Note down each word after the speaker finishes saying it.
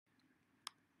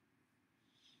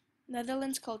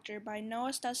Netherlands Culture by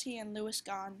Noah Stussy and Louis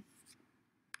Gahn.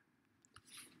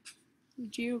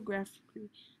 Geographically,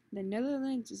 the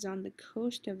Netherlands is on the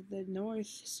coast of the North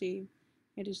Sea.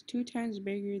 It is 2 times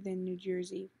bigger than New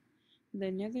Jersey.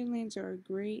 The Netherlands are a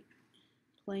great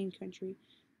plain country.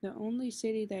 The only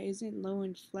city that isn't low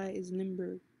and flat is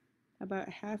Limburg. About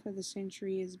half of the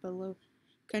country is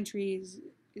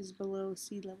below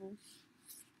sea level.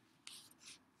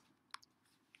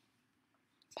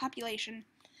 Population.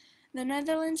 The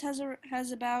Netherlands has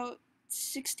about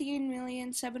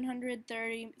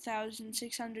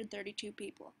 16,730,632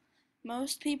 people.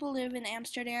 Most people live in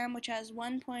Amsterdam, which has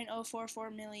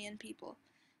 1.044 million people.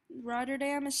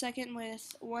 Rotterdam is second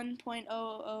with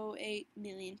 1.008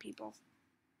 million people.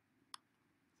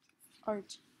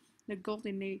 Art. The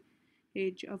golden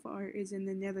age of art is in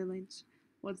the Netherlands.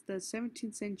 Was the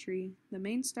 17th century. The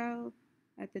main style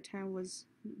at the time was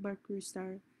Baroque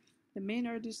style. The main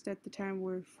artists at the time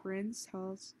were Frans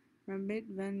Hals, Rembrandt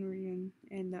van Rijn,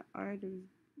 and the art of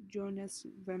Jonas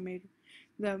Vermeer.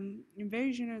 The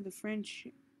invasion of the French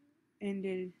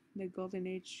ended the Golden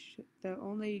Age. The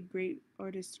only great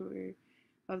artists of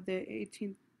the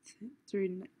 18th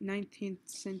through 19th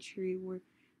century were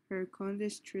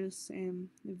Hercondes Truss and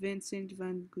Vincent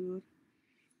van Gogh.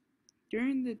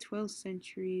 During the 12th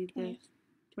century, the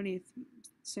 20th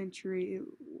century,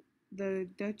 the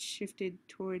Dutch shifted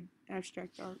toward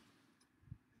abstract art.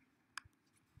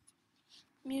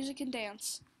 Music and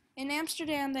dance. In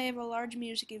Amsterdam, they have a large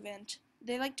music event.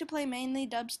 They like to play mainly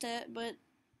dubstep, but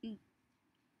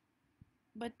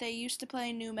they used to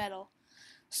play nu metal.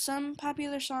 Some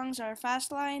popular songs are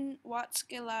Fastlane, Wat's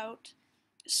Geluid,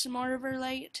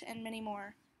 Smorverlate, and many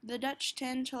more. The Dutch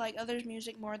tend to like others'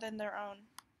 music more than their own.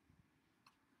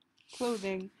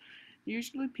 Clothing.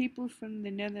 Usually people from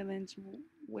the Netherlands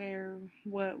wear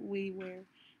what we wear.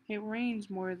 It rains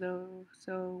more though,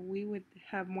 so we would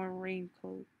have more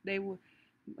raincoat. They would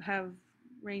have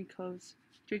raincoats.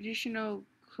 Traditional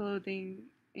clothing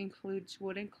includes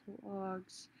wooden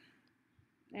clogs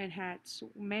and hats.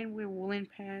 Men wear woolen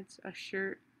pants, a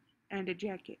shirt, and a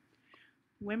jacket.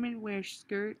 Women wear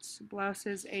skirts,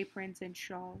 blouses, aprons, and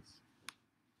shawls.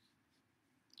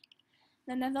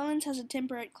 The Netherlands has a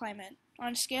temperate climate.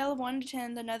 On a scale of 1 to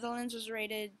 10, the Netherlands was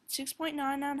rated 6.9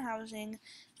 on housing,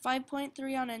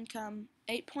 5.3 on income,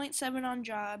 8.7 on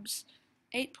jobs,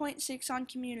 8.6 on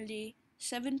community,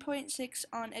 7.6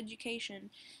 on education,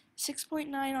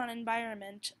 6.9 on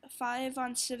environment, 5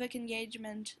 on civic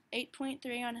engagement,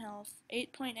 8.3 on health,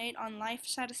 8.8 on life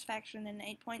satisfaction, and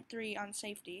 8.3 on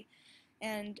safety,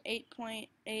 and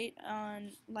 8.8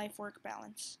 on life-work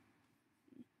balance.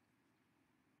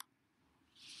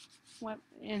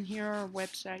 And here are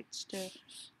websites to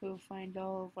find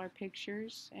all of our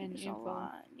pictures and There's info. a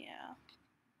lot, yeah.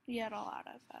 We had a lot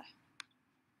of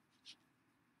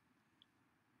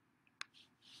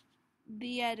the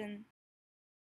Eden.